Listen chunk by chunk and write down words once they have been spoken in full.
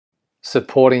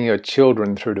Supporting your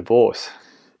children through divorce.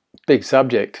 Big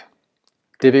subject,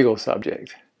 difficult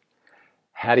subject.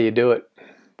 How do you do it?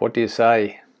 What do you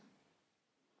say?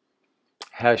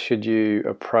 How should you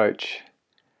approach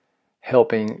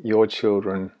helping your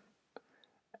children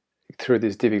through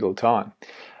this difficult time?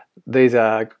 These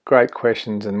are great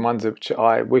questions and ones which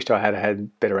I wished I had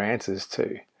had better answers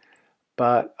to.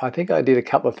 But I think I did a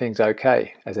couple of things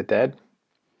okay as a dad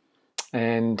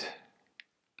and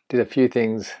did a few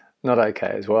things not okay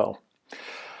as well.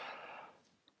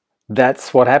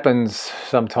 That's what happens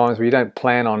sometimes when you don't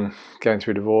plan on going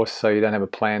through divorce, so you don't have a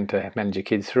plan to manage your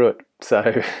kids through it.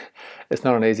 So it's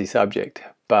not an easy subject,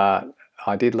 but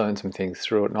I did learn some things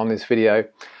through it. And on this video,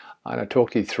 I'm going to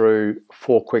talk to you through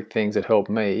 4 quick things that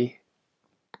helped me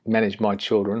manage my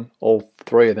children, all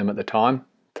 3 of them at the time.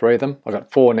 3 of them. I've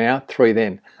got 4 now, 3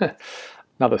 then.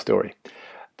 Another story.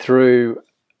 Through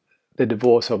the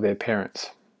divorce of their parents.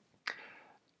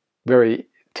 Very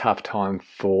tough time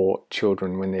for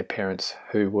children when their parents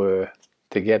who were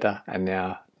together are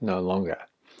now no longer.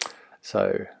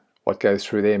 So what goes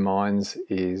through their minds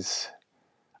is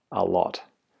a lot.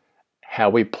 How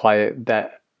we play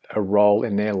a role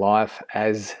in their life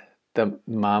as the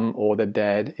mum or the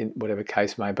dad, in whatever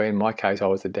case may be. In my case, I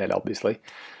was the dad, obviously.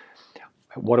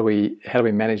 How do we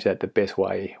manage that the best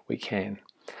way we can?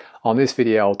 On this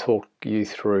video, I'll talk you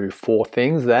through 4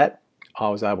 things that I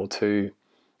was able to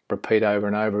repeat over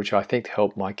and over, which I think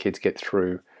helped my kids get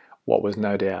through what was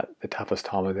no doubt the toughest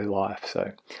time of their life.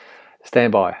 So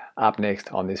stand by, up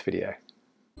next on this video.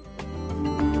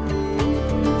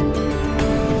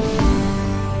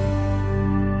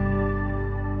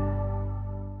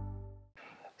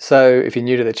 So if you're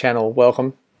new to the channel,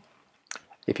 welcome.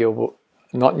 If you're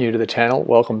not new to the channel,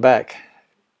 welcome back.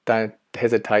 Don't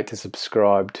hesitate to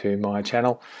subscribe to my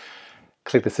channel.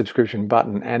 Click the subscription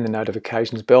button and the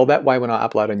notifications bell. That way when I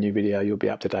upload a new video, you'll be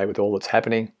up to date with all that's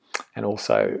happening. And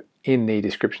also in the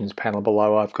descriptions panel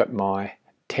below, I've got my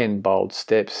 10 bold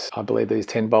steps. I believe these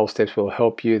 10 bold steps will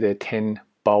help you. They're 10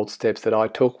 bold steps that I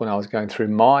took when I was going through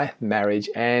my marriage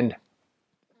and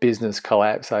business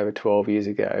collapse over 12 years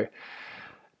ago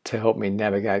to help me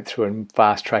navigate through and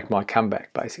fast track my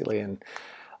comeback, basically. And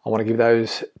I want to give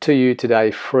those to you today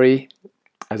free,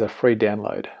 as a free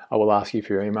download. I will ask you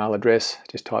for your email address.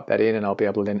 Just type that in and I'll be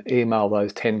able to then email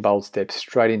those 10 bold steps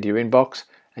straight into your inbox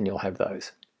and you'll have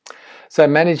those. So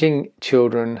managing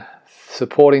children,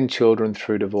 supporting children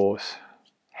through divorce.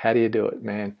 How do you do it,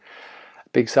 man?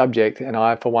 Big subject, and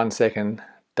I for 1 second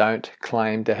don't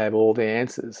claim to have all the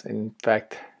answers. In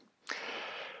fact,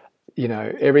 you know,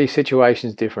 every situation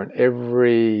is different.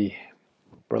 Every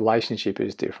relationship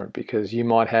is different because you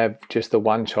might have just the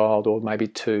 1 child or maybe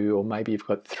 2 or maybe you've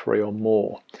got 3 or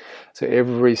more. So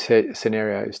every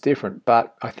scenario is different.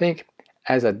 But I think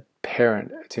as a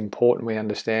parent, it's important we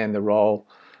understand the role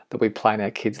that we play in our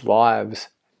kids' lives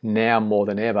now more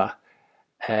than ever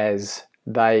as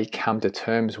they come to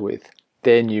terms with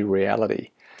their new reality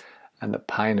and the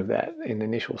pain of that in the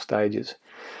initial stages.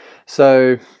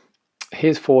 So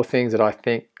here's 4 things that I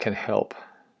think can help,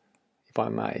 if I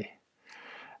may.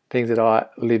 Things that I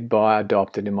live by,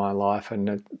 adopted in my life,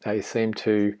 and they seem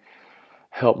to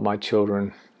help my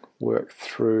children work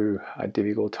through a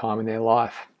difficult time in their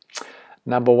life.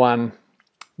 Number 1,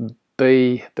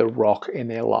 be the rock in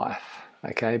their life.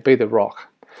 Okay, be the rock.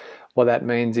 What that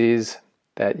means is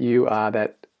that you are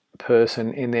that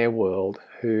person in their world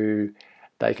who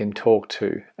they can talk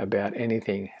to about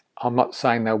anything. I'm not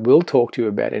saying they will talk to you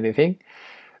about anything,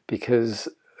 because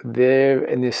they're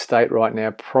in this state right now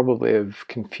probably of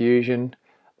confusion.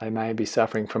 They may be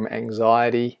suffering from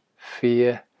anxiety,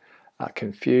 fear,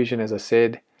 confusion, as I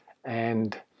said,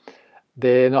 and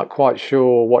they're not quite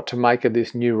sure what to make of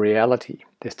this new reality.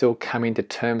 They're still coming to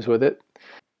terms with it.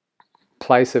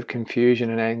 Place of confusion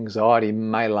and anxiety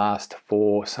may last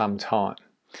for some time.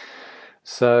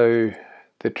 So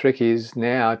the trick is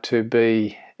now to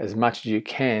be, as much as you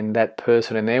can, that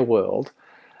person in their world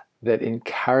that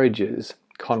encourages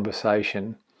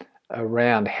conversation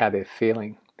around how they're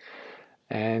feeling.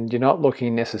 And you're not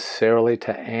looking necessarily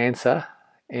to answer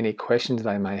any questions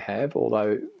they may have,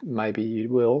 although maybe you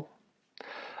will,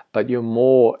 but you're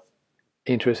more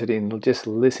interested in just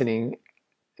listening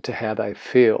to how they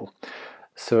feel.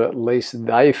 So at least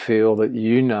they feel that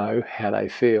you know how they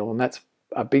feel. And that's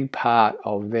a big part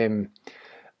of them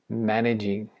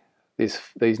managing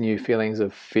these new feelings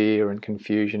of fear and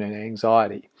confusion and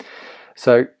anxiety.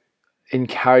 So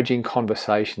encouraging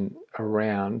conversation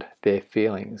around their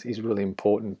feelings is really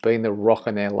important. Being the rock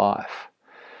in their life,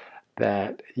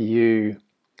 that you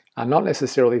are not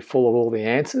necessarily full of all the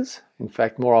answers. In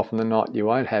fact, more often than not, you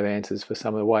won't have answers for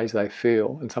some of the ways they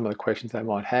feel and some of the questions they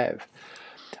might have.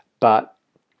 But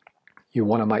you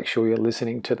want to make sure you're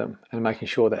listening to them and making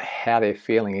sure that how they're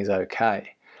feeling is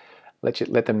okay.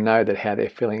 Let them know that how they're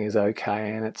feeling is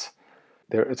okay, and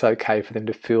it's okay for them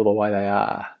to feel the way they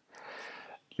are.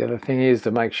 The other thing is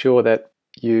to make sure that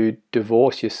you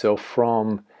divorce yourself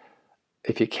from,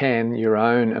 if you can, your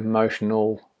own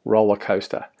emotional roller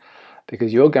coaster,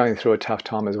 because you're going through a tough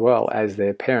time as well as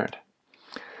their parent.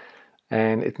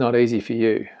 And it's not easy for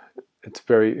you. It's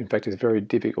a very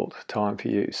difficult time for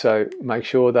you. So make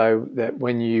sure though that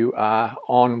when you are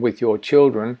on with your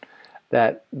children,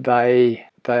 that they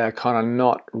are kind of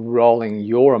not rolling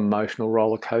your emotional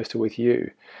roller coaster with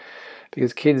you.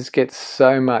 Because kids get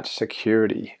so much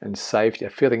security and safety, a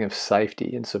feeling of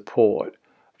safety and support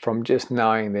from just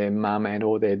knowing their mum and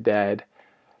or their dad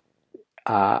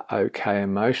are okay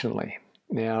emotionally.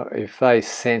 Now, if they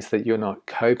sense that you're not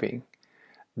coping,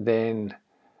 then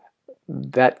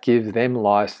that gives them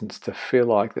license to feel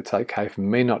like it's okay for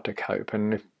me not to cope.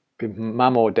 And if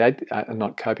mum or dad are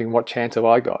not coping, what chance have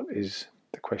I got, is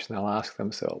the question they'll ask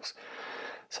themselves.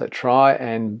 So try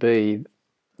and be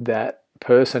that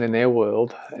person in their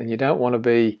world, and you don't want to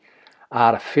be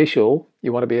artificial,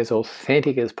 you want to be as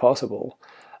authentic as possible,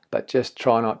 but just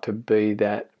try not to be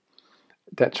try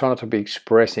not to be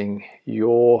expressing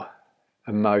your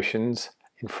emotions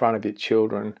in front of your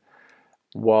children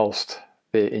whilst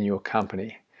they're in your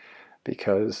company,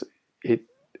 because it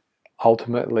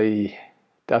ultimately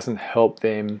doesn't help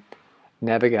them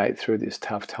navigate through this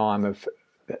tough time of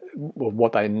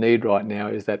what they need right now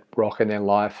is that rock in their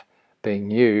life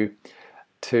being you,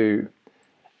 to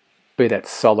be that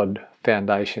solid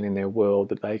foundation in their world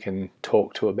that they can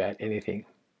talk to about anything.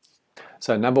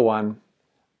 So number one,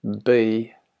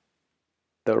 be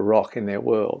the rock in their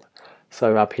world.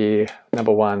 So up here,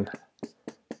 number one,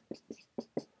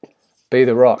 be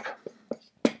the rock.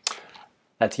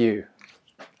 That's you.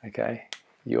 Okay?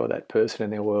 You're that person in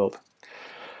their world.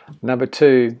 Number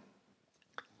two,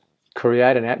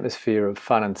 create an atmosphere of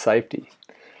fun and safety.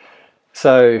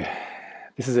 So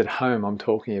this is at home I'm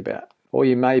talking about. Or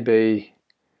you may be,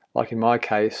 like in my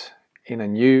case, in a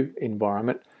new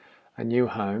environment, a new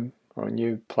home, or a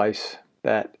new place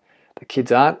that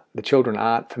the children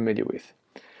aren't familiar with.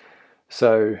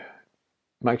 So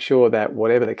make sure that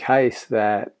whatever the case,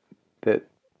 that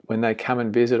when they come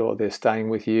and visit or they're staying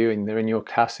with you and they're in your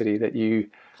custody, that you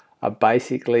are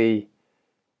basically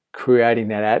creating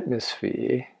that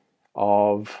atmosphere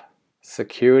of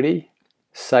security,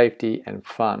 safety, and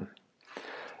fun.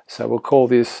 So we'll call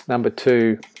this number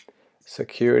two,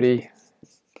 security,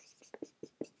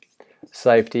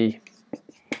 safety,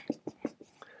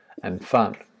 and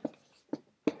fun.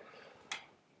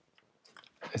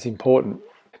 It's important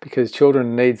because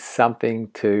children need something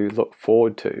to look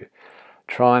forward to.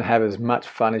 Try and have as much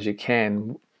fun as you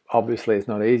can. Obviously, it's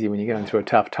not easy when you're going through a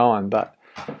tough time, but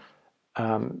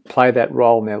play that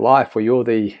role in their life where you're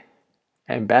the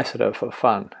ambassador for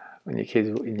fun in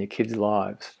your kids'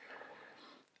 lives.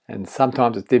 And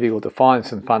sometimes it's difficult to find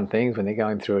some fun things when they're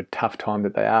going through a tough time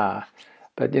that they are.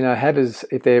 But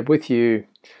if they're with you,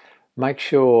 make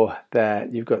sure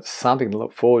that you've got something to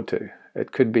look forward to.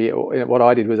 It could be, what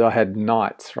I did was I had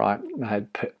nights, right? I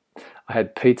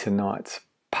had pizza nights,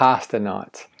 pasta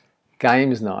nights,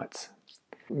 games nights,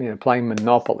 playing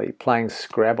Monopoly, playing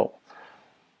Scrabble.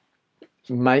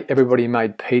 Everybody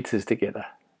made pizzas together,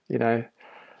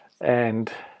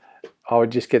 and I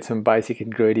would just get some basic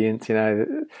ingredients,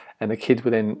 and the kids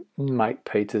would then make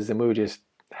pizzas, and we would just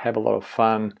have a lot of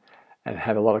fun and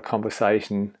have a lot of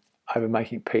conversation over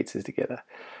making pizzas together.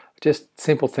 Just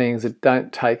simple things that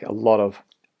don't take a lot of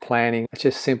planning. It's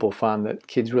just simple fun that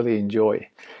kids really enjoy,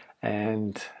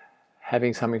 and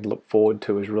having something to look forward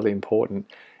to is really important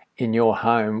in your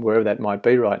home, wherever that might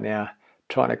be right now.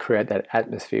 Trying to create that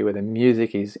atmosphere where the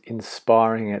music is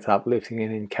inspiring, it's uplifting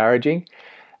and encouraging,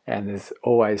 and there's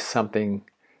always something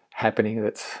happening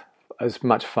that's as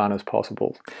much fun as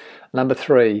possible. Number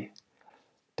three,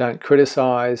 don't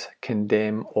criticize,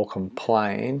 condemn, or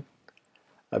complain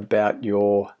about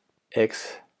your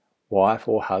ex-wife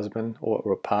or husband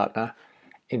or a partner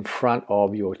in front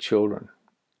of your children.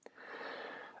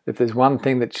 If there's one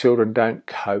thing that children don't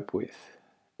cope with,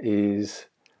 is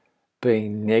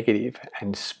being negative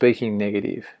and speaking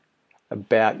negative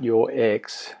about your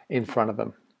ex in front of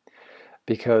them,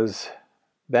 because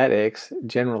that ex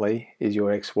generally is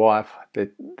your ex-wife,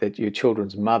 that your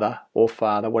children's mother or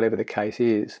father, whatever the case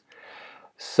is.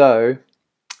 So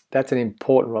that's an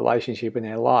important relationship in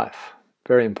their life,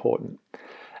 very important.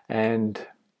 And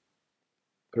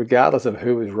regardless of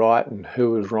who was right and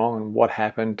who was wrong and what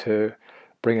happened to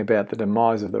bring about the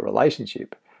demise of the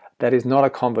relationship, that is not a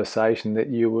conversation that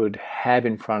you would have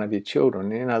in front of your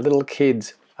children. You know, little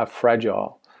kids are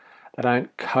fragile. They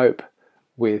don't cope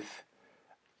with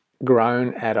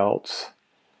grown adults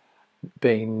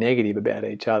being negative about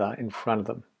each other in front of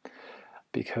them,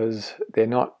 because they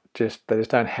just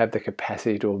don't have the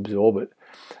capacity to absorb it.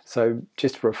 So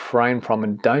just refrain from,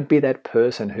 and don't be that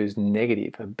person who's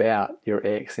negative about your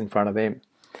ex in front of them,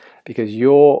 because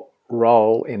your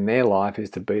role in their life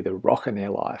is to be the rock in their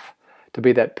life, to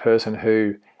be that person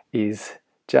who is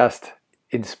just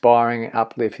inspiring,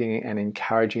 uplifting, and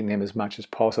encouraging them as much as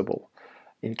possible,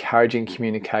 encouraging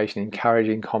communication,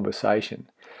 encouraging conversation.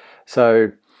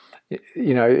 So,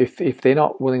 you know, if they're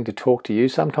not willing to talk to you,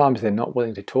 sometimes they're not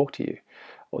willing to talk to you,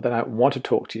 or they don't want to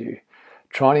talk to you,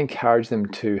 try and encourage them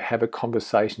to have a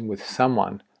conversation with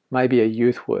someone, maybe a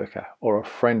youth worker or a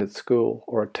friend at school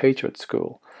or a teacher at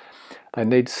school. They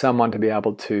need someone to be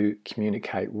able to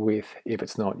communicate with if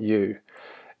it's not you.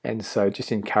 And so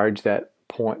just encourage that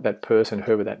person,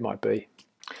 whoever that might be.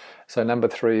 So number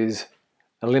 3 is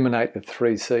eliminate the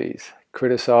 3 C's.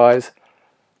 Criticize,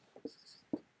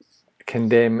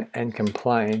 condemn, and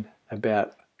complain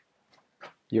about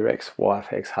your ex-wife,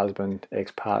 ex-husband,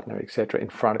 ex-partner, etc. in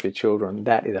front of your children.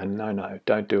 That is a no-no.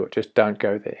 Don't do it. Just don't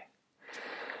go there.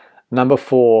 Number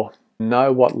 4,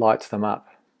 know what lights them up.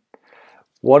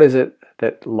 What is it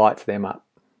that lights them up?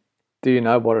 Do you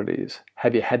know what it is?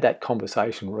 Have you had that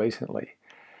conversation recently?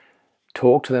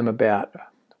 Talk to them about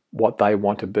what they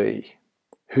want to be,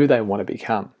 who they want to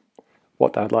become,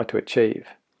 what they'd like to achieve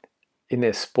in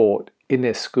their sport, in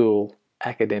their school,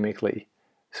 academically,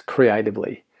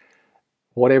 creatively.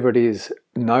 Whatever it is,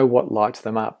 know what lights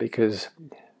them up, because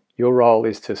your role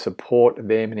is to support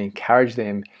them and encourage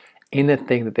them in the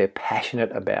thing that they're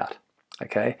passionate about.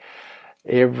 Okay?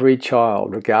 Every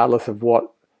child, regardless of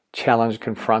what challenge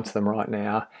confronts them right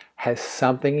now, has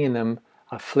something in them,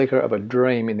 a flicker of a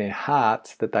dream in their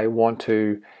hearts that they want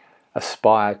to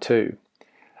aspire to.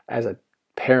 As a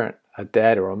parent, a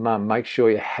dad or a mum, make sure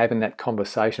you're having that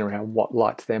conversation around what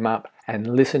lights them up,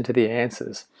 and listen to the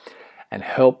answers and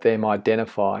help them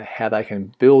identify how they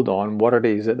can build on what it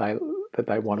is that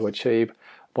they want to achieve,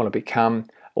 want to become,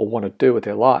 or want to do with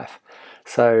their life.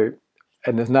 So,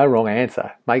 and there's no wrong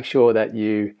answer. Make sure that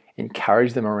you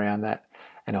encourage them around that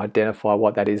and identify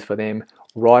what that is for them.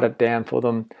 Write it down for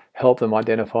them, help them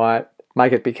identify it,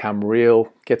 make it become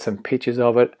real, get some pictures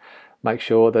of it, make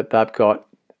sure that they've got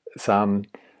some,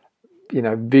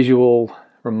 visual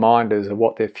reminders of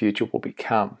what their future will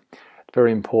become. It's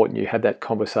very important you have that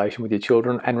conversation with your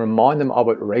children and remind them of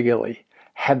it regularly.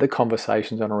 Have the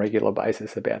conversations on a regular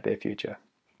basis about their future.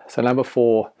 So number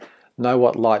 4, know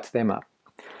what lights them up.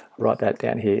 Write that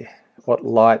down here. What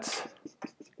lights,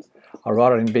 I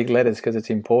write it in big letters because it's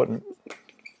important.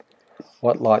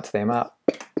 What lights them up?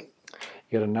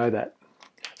 You got to know that.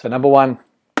 So number 1,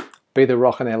 be the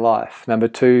rock in their life. Number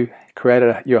 2,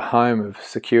 create your home of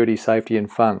security, safety,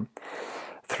 and fun.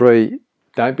 3,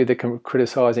 don't be the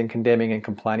criticizing, condemning, and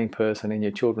complaining person in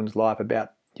your children's life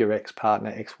about your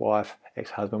ex-partner, ex-wife,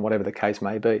 ex-husband, whatever the case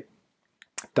may be.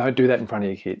 Don't do that in front of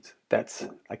your kids. That's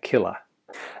a killer.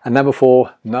 And number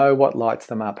 4, know what lights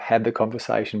them up. Have the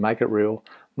conversation, make it real,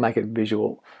 make it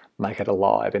visual, make it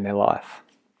alive in their life.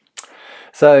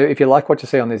 So if you like what you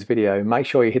see on this video, make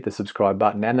sure you hit the subscribe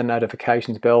button and the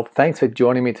notifications bell. Thanks for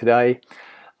joining me today.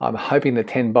 I'm hoping the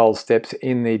 10 bold steps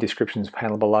in the descriptions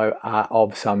panel below are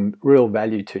of some real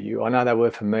value to you. I know they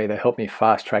were for me. They helped me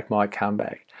fast track my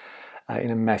comeback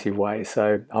in a massive way.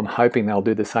 So I'm hoping they'll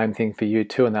do the same thing for you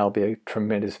too, and they'll be a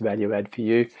tremendous value add for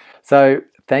you. So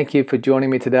thank you for joining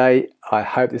me today. I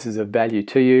hope this is of value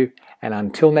to you. And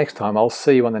until next time, I'll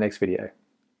see you on the next video.